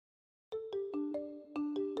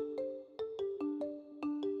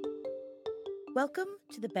Welcome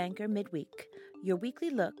to the Banker Midweek, your weekly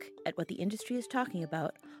look at what the industry is talking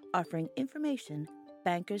about, offering information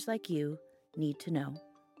bankers like you need to know.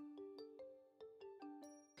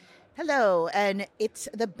 Hello, and it's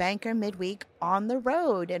the Banker Midweek on the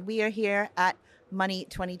road, and we are here at Money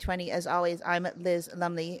 2020. As always, I'm Liz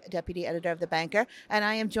Lumley, Deputy Editor of The Banker, and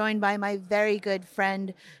I am joined by my very good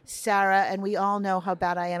friend, Sarah, and we all know how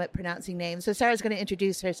bad I am at pronouncing names. So Sarah's going to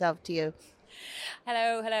introduce herself to you.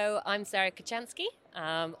 Hello. I'm Sarah Kachansky.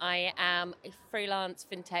 I am a freelance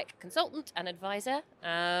fintech consultant and advisor.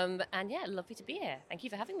 And lovely to be here. Thank you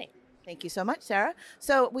for having me. Thank you so much, Sarah.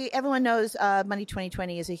 So everyone knows Money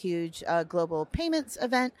 2020 is a huge global payments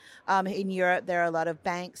event. In Europe, there are a lot of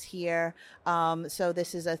banks here. So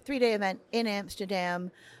this is a 3-day event in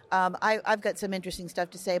Amsterdam. I've got some interesting stuff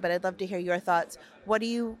to say, but I'd love to hear your thoughts. What do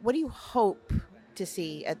you hope to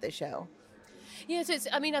see at the show? Yeah, so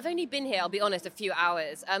I've only been here, I'll be honest, a few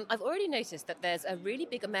hours. I've already noticed that there's a really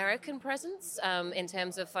big American presence in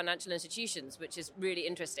terms of financial institutions, which is really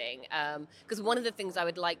interesting. Because one of the things I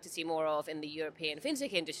would like to see more of in the European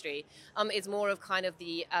fintech industry is more of kind of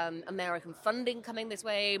the American funding coming this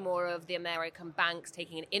way, more of the American banks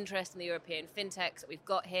taking an interest in the European fintechs that we've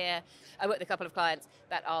got here. I work with a couple of clients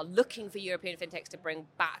that are looking for European fintechs to bring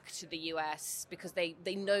back to the US because they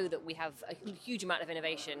know that we have a huge amount of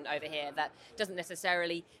innovation over here that doesn't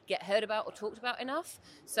necessarily get heard about or talked about enough.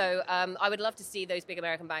 So I would love to see those big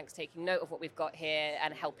American banks taking note of what we've got here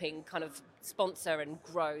and helping kind of sponsor and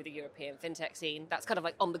grow the European fintech scene. That's kind of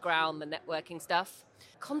like on the ground, the networking stuff.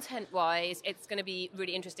 Content-wise, it's going to be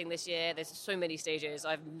really interesting this year. There's so many stages.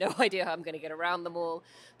 I have no idea how I'm going to get around them all.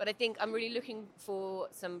 But I think I'm really looking for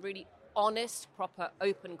some really honest, proper,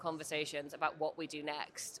 open conversations about what we do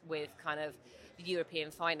next with kind of the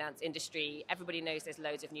European finance industry. Everybody knows there's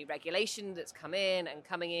loads of new regulation that's come in and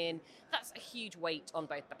coming in. That's a huge weight on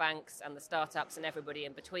both the banks and the startups and everybody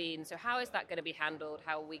in between. So how is that going to be handled?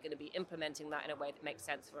 How are we going to be implementing that in a way that makes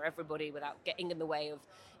sense for everybody without getting in the way of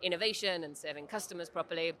innovation and serving customers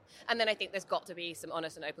properly? And then I think there's got to be some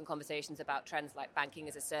honest and open conversations about trends like banking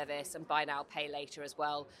as a service and buy now, pay later as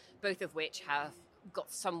well, both of which have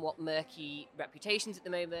got somewhat murky reputations at the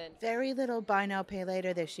moment. Very little buy now, pay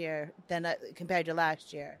later this year than compared to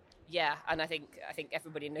last year. Yeah, and I think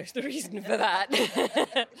everybody knows the reason for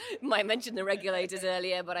that. Might mention the regulators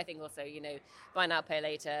earlier, but I think also, buy now, pay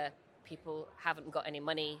later, people haven't got any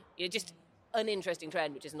money. Just an interesting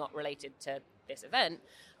trend, which is not related to this event.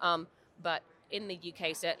 But in the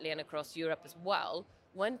UK, certainly, and across Europe as well,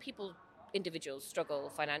 when individuals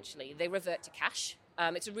struggle financially, they revert to cash.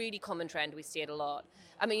 It's a really common trend. We see it a lot.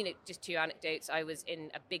 Just 2 anecdotes. I was in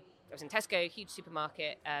Tesco, huge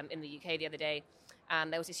supermarket in the UK the other day,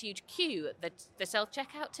 and there was this huge queue at the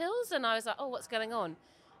self-checkout tills, and I was like, oh, what's going on?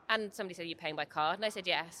 And somebody said, are you paying by card? And I said,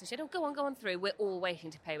 yes. And she said, oh, go on through. We're all waiting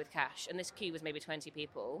to pay with cash. And this queue was maybe 20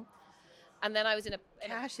 people. And then I was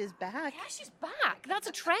Cash is back. Cash is back. That's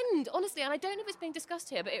a trend, honestly. And I don't know if it's being discussed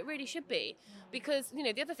here, but it really should be. Because,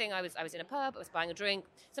 the other thing, I was in a pub, I was buying a drink.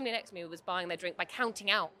 Somebody next to me was buying their drink by counting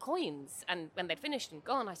out coins. And when they'd finished and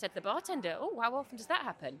gone, I said to the bartender, oh, how often does that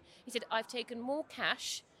happen? He said, I've taken more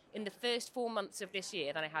cash in the first 4 months of this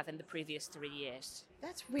year than I have in the previous 3 years.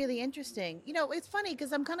 That's really interesting. It's funny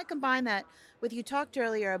because I'm kind of combine that with you talked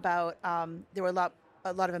earlier about there were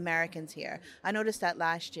a lot of Americans here. I noticed that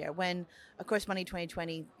last year when, of course, Money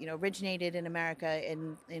 2020, originated in America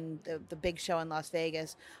in the big show in Las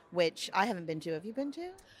Vegas, which I haven't been to. Have you been to?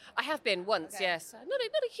 I have been once, okay. Yes. Not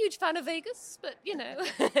a huge fan of Vegas, but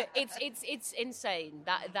it's insane.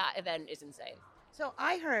 That event is insane. So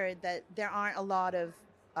I heard that there aren't a lot of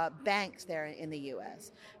banks there in the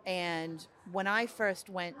U.S. And when I first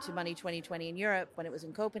went to Money 2020 in Europe, when it was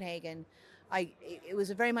in Copenhagen, it was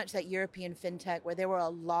very much that European fintech where there were a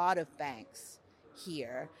lot of banks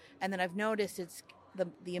here. And then I've noticed it's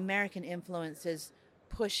the American influence is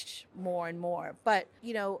pushed more and more. But,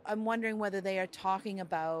 I'm wondering whether they are talking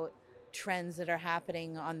about trends that are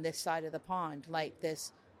happening on this side of the pond, like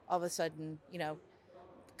this all of a sudden,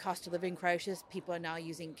 cost of living crisis. People are now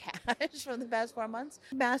using cash for the past 4 months.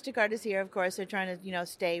 MasterCard is here, of course. They're trying to,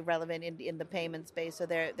 stay relevant in the payment space, so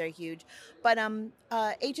they're huge. But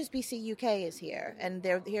HSBC UK is here, and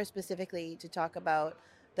they're here specifically to talk about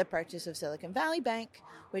the purchase of Silicon Valley Bank,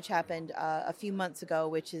 which happened a few months ago,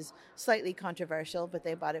 which is slightly controversial, but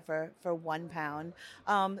they bought it for £1.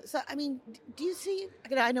 Do you see,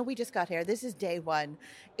 I know we just got here. This is day one.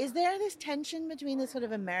 Is there this tension between this sort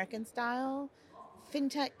of American style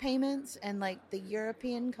fintech payments and like the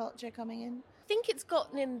European culture coming in? I think it's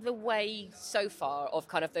gotten in the way so far of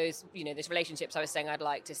kind of those, those relationships I was saying I'd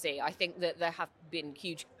like to see. I think that there have been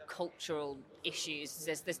huge cultural issues.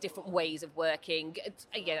 There's different ways of working.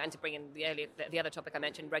 And to bring in the other topic I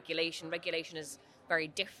mentioned, regulation. Regulation is very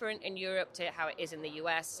different in Europe to how it is in the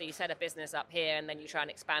US. So you set a business up here and then you try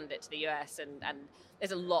and expand it to the US, and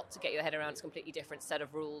there's a lot to get your head around. It's a completely different set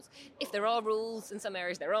of rules. If there are rules, in some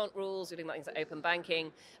areas there aren't rules. We're doing things like open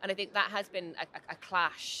banking, and I think that has been a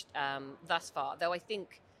clash thus far. Though I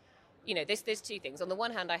think, there's two things. On the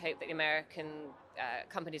one hand, I hope that the American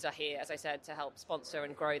companies are here, as I said, to help sponsor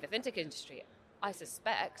and grow the fintech industry. I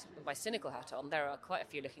suspect, with my cynical hat on, there are quite a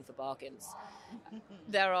few looking for bargains.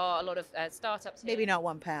 There are a lot of startups here. Maybe not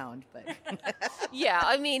 £1, but... Yeah,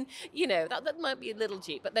 I mean, that might be a little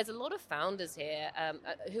cheap, but there's a lot of founders here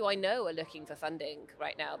who I know are looking for funding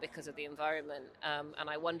right now because of the environment. And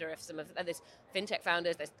I wonder if some of there's fintech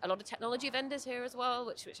founders, there's a lot of technology vendors here as well,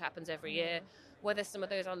 which happens every year, whether some of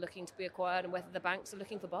those are looking to be acquired and whether the banks are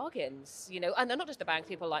looking for bargains, and not just the banks,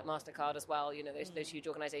 people like MasterCard as well, those huge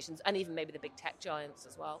organizations, and even maybe the big tech giants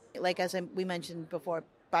as well. Like we mentioned before,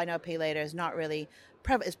 buy now, pay later is not really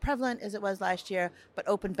as prevalent as it was last year, but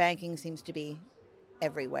open banking seems to be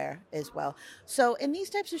everywhere as well. So in these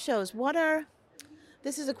types of shows,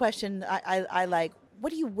 this is a question I like.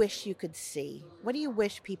 What do you wish you could see? What do you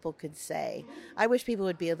wish people could say? I wish people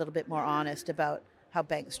would be a little bit more honest about how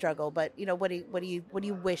banks struggle, but what do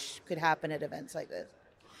you wish could happen at events like this?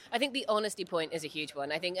 I think the honesty point is a huge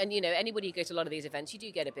one. I think, and anybody who goes to a lot of these events, you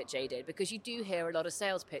do get a bit jaded because you do hear a lot of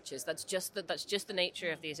sales pitches. That's just the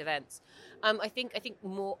nature of these events. I think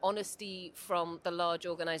more honesty from the large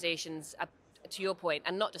organisations, to your point,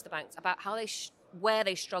 and not just the banks, about how where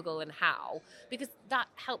they struggle and how, because that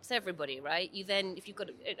helps everybody, right? If you've got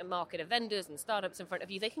a market of vendors and startups in front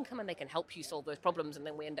of you, they can come and they can help you solve those problems, and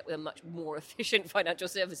then we end up with a much more efficient financial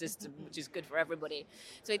services system, which is good for everybody.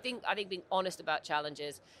 So I think being honest about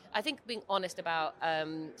challenges, I think being honest about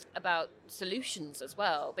solutions as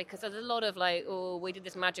well, because there's a lot of we did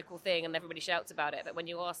this magical thing and everybody shouts about it, but when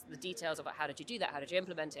you ask the details about how did you do that, how did you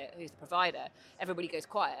implement it, who's the provider, everybody goes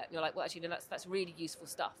quiet, and you're like, well, actually, that's really useful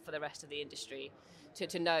stuff for the rest of the industry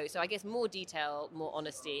to know. So I guess more detail, more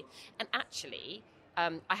honesty. And actually,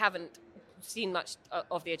 I haven't seen much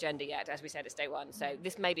of the agenda yet, as we said, it's day one. So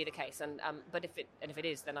this may be the case. But if it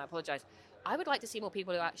is, then I apologise. I would like to see more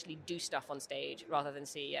people who actually do stuff on stage rather than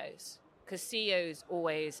CEOs. Because CEOs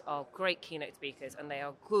always are great keynote speakers, and they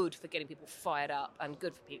are good for getting people fired up and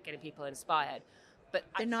good for getting people inspired. But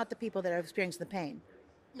they're not the people that are experiencing the pain.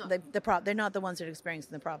 No. They're not the ones that are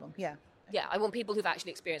experiencing the problem. Yeah. Yeah, I want people who've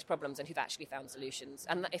actually experienced problems and who've actually found solutions.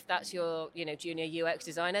 And if that's your, junior UX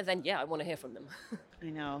designer, then yeah, I want to hear from them.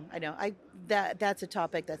 I know. That's a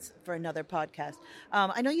topic that's for another podcast.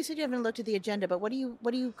 I know you said you haven't looked at the agenda, but what are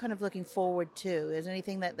you kind of looking forward to? Is there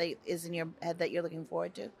anything that is in your head that you're looking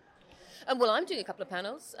forward to? Well, I'm doing a couple of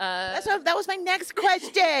panels. That was my next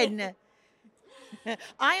question.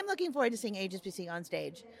 I am looking forward to seeing HSBC on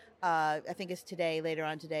stage. I think it's later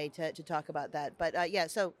on today, to talk about that. But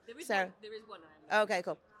so Sarah. There is one. Okay,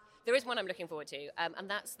 cool. There is one I'm looking forward to, and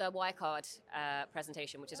that's the Wirecard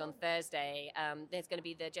presentation, which is on Thursday. There's going to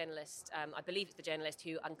be the journalist, I believe it's the journalist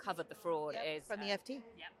who uncovered the fraud. Yep, from the FT?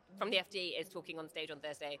 Yeah, from the FT, is talking on stage on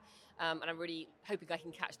Thursday. And I'm really hoping I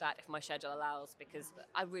can catch that if my schedule allows, because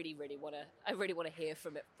I really want to hear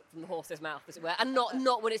from the horse's mouth, as it were, and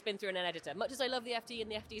not when it's been through an editor. Much as I love the FT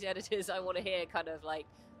and the FT's editors, I want to hear kind of like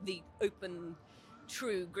the open,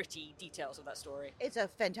 true, gritty details of that story. It's a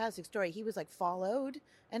fantastic story. He was followed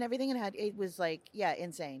and everything, and it was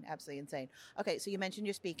insane, absolutely insane. Okay, so you mentioned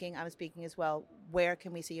you're speaking. I'm speaking as well. Where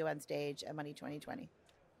can we see you on stage at Money 2020?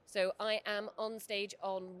 So I am on stage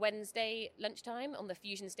on Wednesday lunchtime on the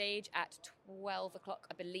Fusion stage at 12 o'clock,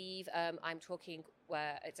 I believe. I'm talking,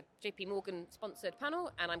 it's a JP Morgan sponsored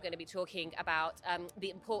panel, and I'm going to be talking about the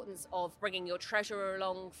importance of bringing your treasurer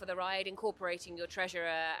along for the ride, incorporating your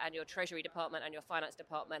treasurer and your treasury department and your finance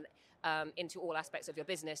department into all aspects of your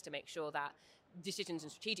business to make sure that decisions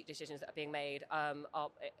and strategic decisions that are being made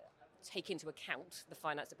take into account the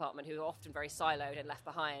finance department, who are often very siloed and left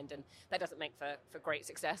behind, and that doesn't make for great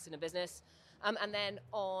success in a business. And then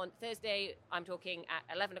on Thursday, I'm talking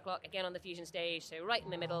at 11 o'clock, again on the Fusion stage, so right in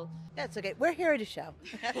the middle. That's okay. We're here at a show.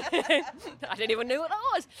 I don't even know what that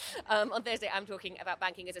was. On Thursday, I'm talking about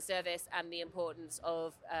banking as a service and the importance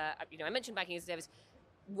of, I mentioned banking as a service.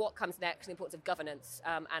 What comes next, the importance of governance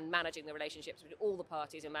and managing the relationships between all the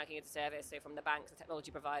parties in banking as a service, so from the banks, the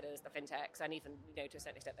technology providers, the fintechs, and even, to a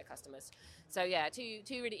certain extent, their customers. So yeah, two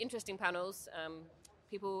really interesting panels.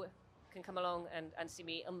 People can come along and see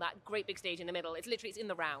me on that great big stage in the middle. It's in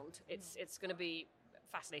the round. It's going to be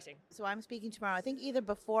Fascinating. So I'm speaking tomorrow, I think either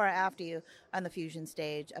before or after you on the Fusion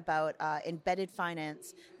stage, about embedded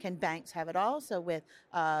finance. Can banks have it all? So with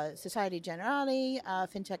Societe Generale,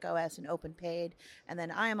 FinTech OS, and OpenPaid. And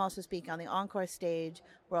then I am also speaking on the Encore stage,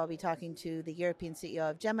 where I'll be talking to the European CEO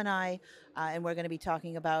of Gemini, and we're going to be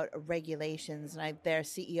talking about regulations. And their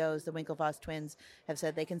CEOs, the Winklevoss twins, have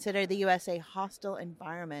said they consider the US a hostile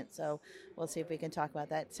environment. So we'll see if we can talk about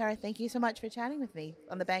that. Sarah, thank you so much for chatting with me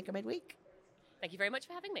on the Banker Midweek. Thank you very much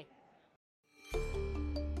for having me.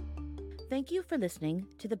 Thank you for listening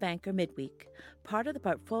to The Banker Midweek, part of the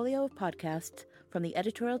portfolio of podcasts from the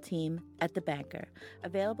editorial team at The Banker,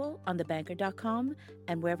 available on thebanker.com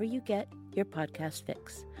and wherever you get your podcast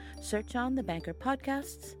fix. Search on The Banker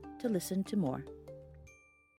Podcasts to listen to more.